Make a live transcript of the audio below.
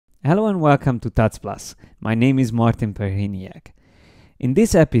Hello and welcome to Tats Plus. My name is Martin Perhiniak. In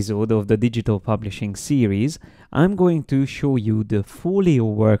this episode of the Digital Publishing series, I'm going to show you the Folio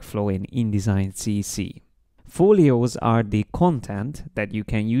workflow in InDesign CC. Folios are the content that you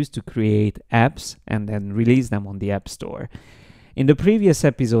can use to create apps and then release them on the App Store. In the previous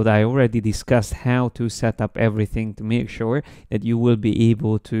episode, I already discussed how to set up everything to make sure that you will be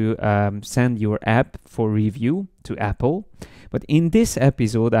able to send your app for review to Apple. But in this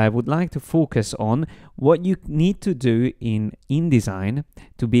episode, I would like to focus on what you need to do in InDesign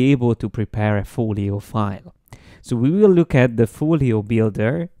to be able to prepare a Folio file. So we will look at the Folio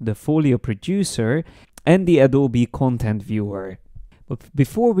Builder, the Folio Producer, and the Adobe Content Viewer. But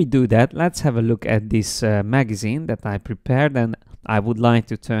before we do that, let's have a look at this magazine that I prepared, and I would like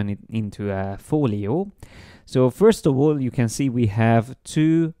to turn it into a folio. So first of all, you can see we have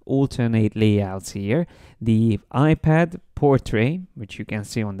two alternate layouts here. The iPad portrait, which you can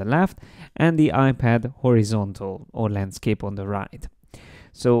see on the left, and the iPad horizontal or landscape on the right.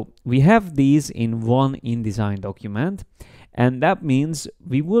 So we have these in one InDesign document, and that means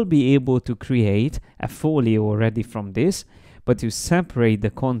we will be able to create a folio already from this. But to separate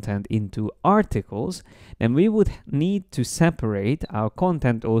the content into articles, then we would need to separate our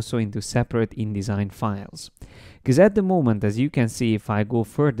content also into separate InDesign files. Because at the moment, as you can see, if I go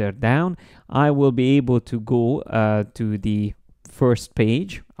further down, I will be able to go to the first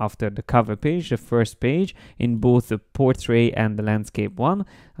page after the cover page, the first page in both the portrait and the landscape one.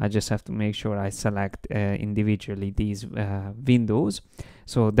 I just have to make sure I select individually these windows.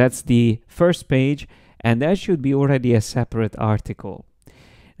 So that's the first page, and that should be already a separate article.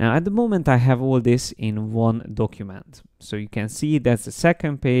 Now at the moment I have all this in one document. So you can see that's the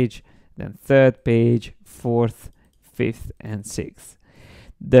second page, then third page, fourth, fifth, and sixth.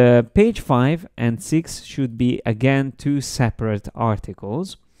 The page 5 and 6 should be again two separate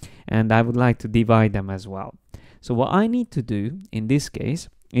articles, and I would like to divide them as well. So what I need to do in this case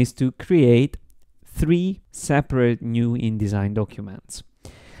is to create 3 separate new InDesign documents.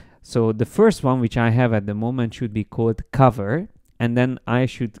 So the first one, which I have at the moment, should be called cover, and then I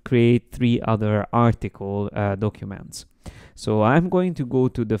should create 3 other article documents. So I'm going to go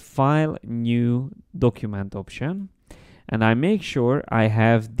to the File, New Document option, and I make sure I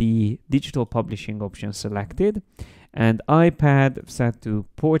have the digital publishing option selected and iPad set to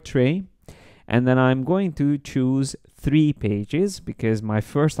portrait, and then I'm going to choose 3 pages because my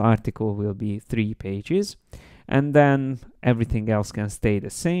first article will be 3 pages. And then everything else can stay the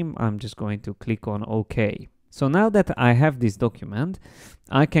same. I'm just going to click on OK. So now that I have this document,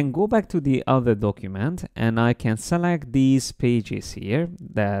 I can go back to the other document and I can select these pages here,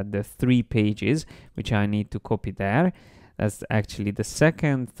 the 3 pages which I need to copy there. That's actually the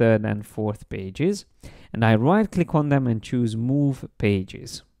second, third, and fourth pages. And I right click on them and choose Move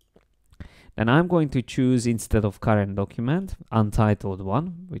Pages. Then I'm going to choose, instead of current document, Untitled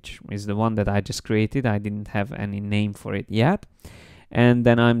one, which is the one that I just created. I didn't have any name for it yet. And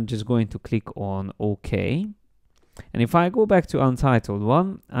then I'm just going to click on OK. And if I go back to Untitled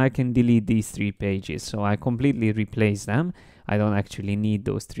one, I can delete these 3 pages. So I completely replace them. I don't actually need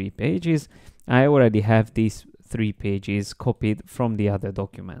those 3 pages. I already have these 3 pages copied from the other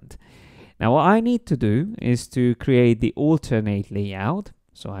document. Now what I need to do is to create the alternate layout.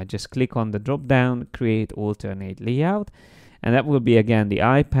 So I just click on the drop down, create alternate layout, and that will be again the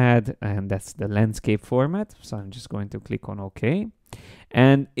iPad, and that's the landscape format. So I'm just going to click on OK.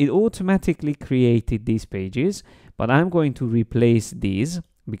 And it automatically created these pages, but I'm going to replace these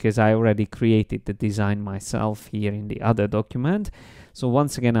because I already created the design myself here in the other document. So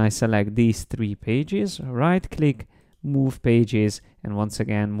once again, I select these 3 pages, right click, move pages, and once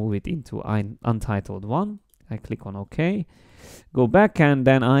again, move it into Untitled one. I click on OK. Go back, and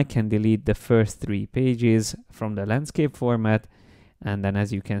then I can delete the first 3 pages from the landscape format. And then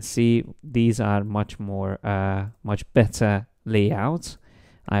as you can see, these are much better layouts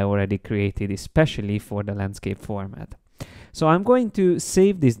I already created especially for the landscape format. So I'm going to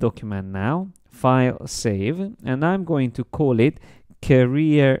save this document now, File, Save, and I'm going to call it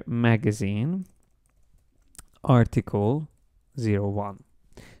Career Magazine Article 01.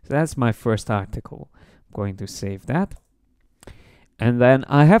 So that's my first article. I'm going to save that. And then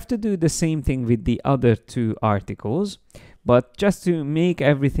I have to do the same thing with the other 2 articles. But just to make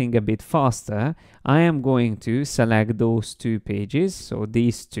everything a bit faster, I am going to select those 2 pages, so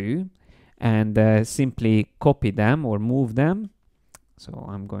these 2, and simply copy them or move them. So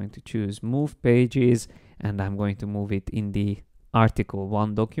I'm going to choose Move Pages, and I'm going to move it in the Article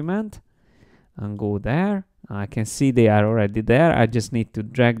 1 document. And go there. I can see they are already there. I just need to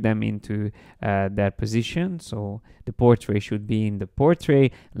drag them into their position. So the portrait should be in the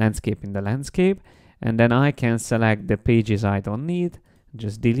portrait, landscape in the landscape. And then I can select the pages I don't need,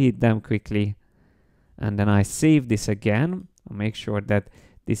 just delete them quickly. And then I save this again. I'll make sure that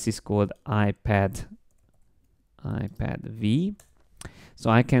this is called iPad V. So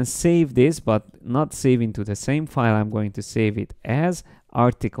I can save this, but not save into the same file. I'm going to save it as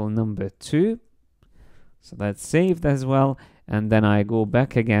article number 2. So that's saved as well. And then I go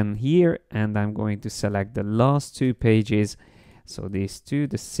back again here and I'm going to select the last 2 pages. So these two,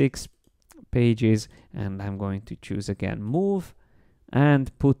 the 6 pages, and I'm going to choose again move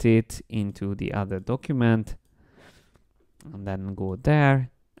and put it into the other document. And then go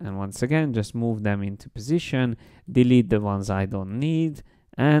there. And once again, just move them into position, delete the ones I don't need,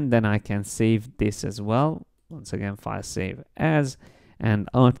 and then I can save this as well. Once again, file save as, and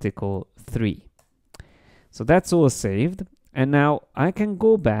article 3. So that's all saved. And now I can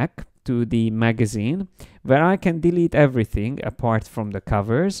go back to the magazine where I can delete everything apart from the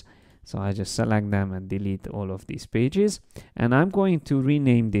covers. So I just select them and delete all of these pages. And I'm going to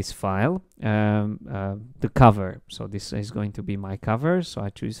rename this file the cover. So this is going to be my cover. So I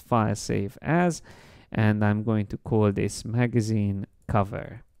choose file save as, and I'm going to call this magazine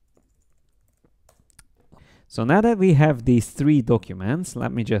cover. So now that we have these 3 documents,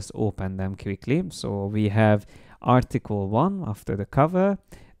 let me just open them quickly. So we have article 1 after the cover.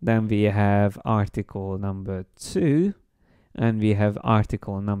 Then we have article number 2. And we have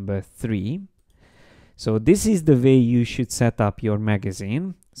article number 3. So this is the way you should set up your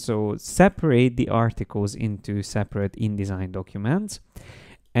magazine. So separate the articles into separate InDesign documents,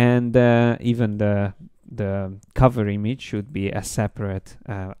 and even the cover image should be a separate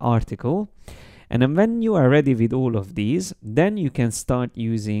article. And then when you are ready with all of these, then you can start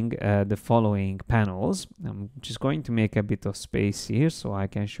using the following panels. I'm just going to make a bit of space here so I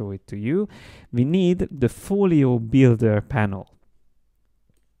can show it to you. We need the Folio Builder panel.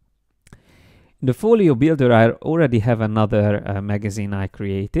 The Folio Builder, I already have another magazine I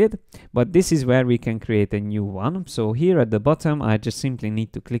created, but this is where we can create a new one. So here at the bottom, I just simply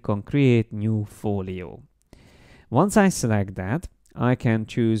need to click on Create New Folio. Once I select that, I can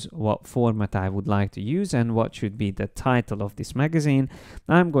choose what format I would like to use and what should be the title of this magazine.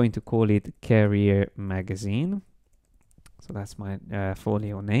 I'm going to call it Career Magazine. So that's my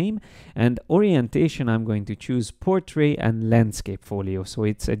folio name. And orientation, I'm going to choose Portrait and Landscape Folio. So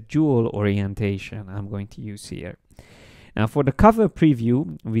it's a dual orientation I'm going to use here. Now for the cover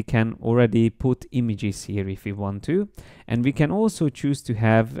preview, we can already put images here if we want to. And we can also choose to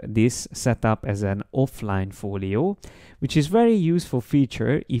have this set up as an offline folio, which is very useful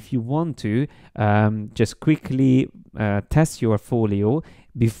feature if you want to just quickly test your folio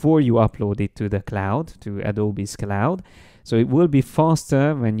before you upload it to the cloud, to Adobe's cloud. So it will be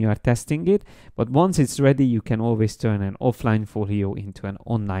faster when you are testing it, but once it's ready, you can always turn an offline folio into an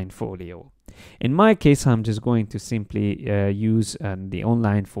online folio. In my case, I'm just going to simply use the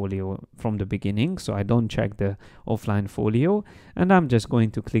online folio from the beginning, so I don't check the offline folio, and I'm just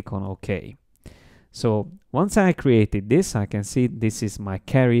going to click on OK. So once I created this, I can see this is my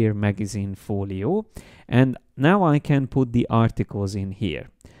Career Magazine folio, and now I can put the articles in here.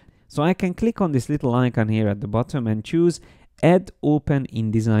 So I can click on this little icon here at the bottom and choose Add Open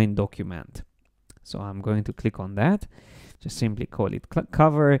InDesign Document. So I'm going to click on that. Just simply call it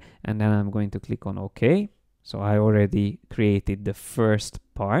cover, and then I'm going to click on OK. So I already created the first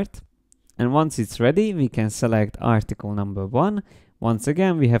part. And once it's ready, we can select article number 1. Once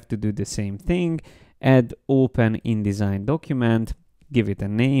again, we have to do the same thing. Add Open InDesign Document, give it a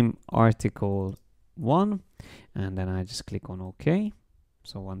name, article 1, and then I just click on OK.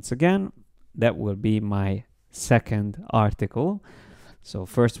 So once again, that will be my second article. So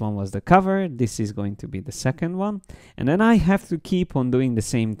first one was the cover, this is going to be the second one, and then I have to keep on doing the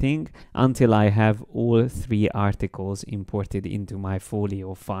same thing until I have all 3 articles imported into my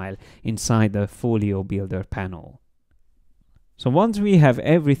folio file inside the Folio Builder panel. So once we have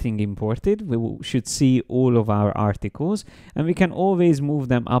everything imported, we should see all of our articles, and we can always move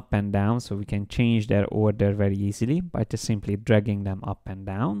them up and down, so we can change their order very easily by just simply dragging them up and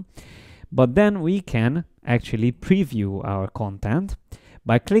down. But then we can actually preview our content.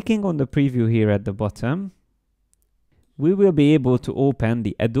 By clicking on the preview here at the bottom, we will be able to open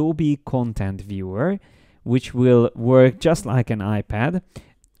the Adobe Content Viewer, which will work just like an iPad,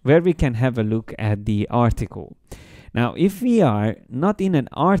 where we can have a look at the article. Now, if we are not in an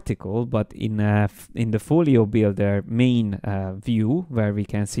article, but in the Folio Builder main view, where we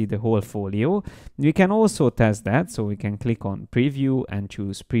can see the whole folio, we can also test that. So we can click on Preview and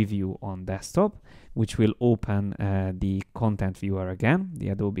choose Preview on Desktop, which will open the Content Viewer again, the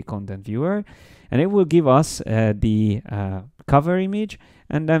Adobe Content Viewer. And it will give us the cover image,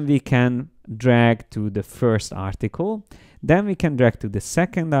 and then we can drag to the first article. Then we can drag to the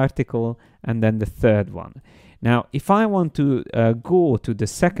second article, and then the third one. Now, if I want to go to the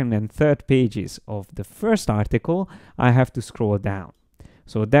second and third pages of the first article, I have to scroll down.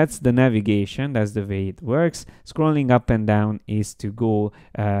 So that's the navigation, that's the way it works. Scrolling up and down is to go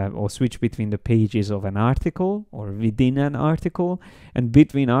or switch between the pages of an article or within an article, and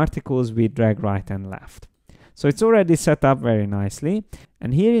between articles we drag right and left. So it's already set up very nicely.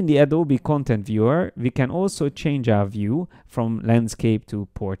 And here in the Adobe Content Viewer, we can also change our view from landscape to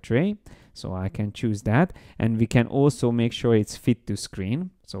portrait. So I can choose that, and we can also make sure it's fit to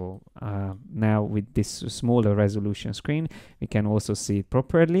screen. So now with this smaller resolution screen, we can also see it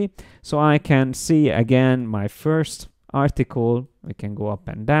properly. So I can see again my first article. We can go up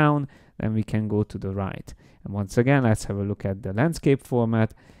and down, then we can go to the right. And once again, let's have a look at the landscape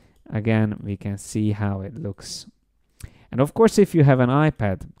format. Again, we can see how it looks. And of course, if you have an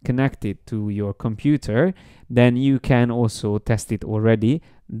iPad connected to your computer, then you can also test it already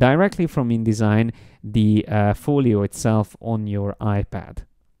directly from InDesign, the folio itself on your iPad.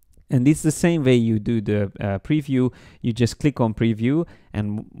 And it's the same way you do the preview. You just click on preview,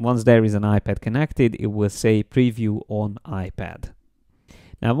 and once there is an iPad connected, it will say preview on iPad.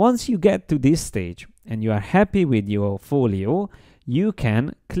 Now, once you get to this stage and you are happy with your folio, you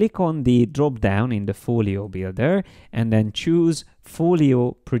can click on the drop down in the Folio Builder and then choose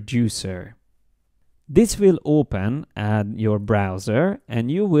Folio Producer. This will open your browser, and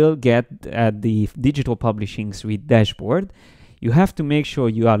you will get the Digital Publishing Suite dashboard. You have to make sure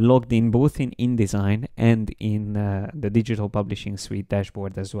you are logged in both in InDesign and in the Digital Publishing Suite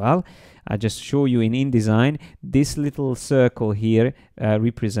dashboard as well. I just show you in InDesign, this little circle here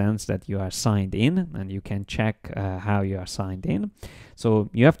represents that you are signed in, and you can check how you are signed in.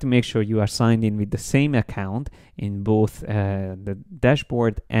 So you have to make sure you are signed in with the same account in both the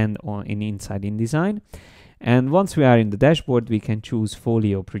dashboard and inside InDesign. And once we are in the dashboard, we can choose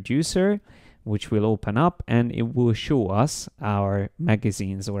Folio Producer, which will open up, and it will show us our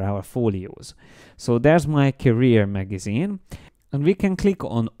magazines or our folios. So there's my career magazine, and we can click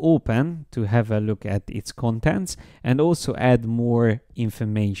on open to have a look at its contents and also add more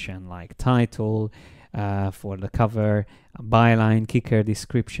information like title for the cover, byline, kicker,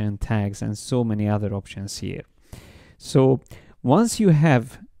 description, tags, and so many other options here. So once you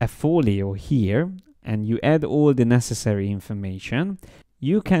have a folio here and you add all the necessary information,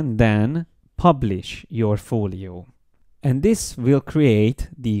 you can then publish your folio, and this will create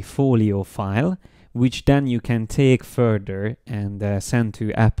the folio file, which then you can take further and send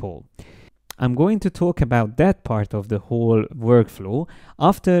to Apple. I'm going to talk about that part of the whole workflow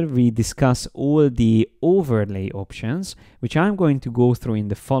after we discuss all the overlay options, which I'm going to go through in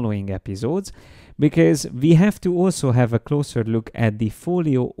the following episodes, because we have to also have a closer look at the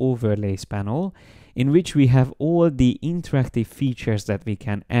Folio Overlays panel, in which we have all the interactive features that we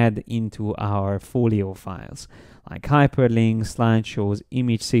can add into our folio files, like hyperlinks, slideshows,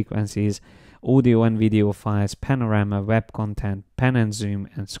 image sequences, audio and video files, panorama, web content, pan and zoom,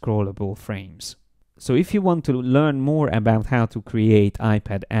 and scrollable frames. So if you want to learn more about how to create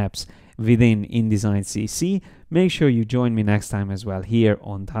iPad apps within InDesign CC, make sure you join me next time as well here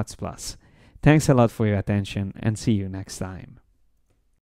on Tuts Plus. Thanks a lot for your attention, and see you next time.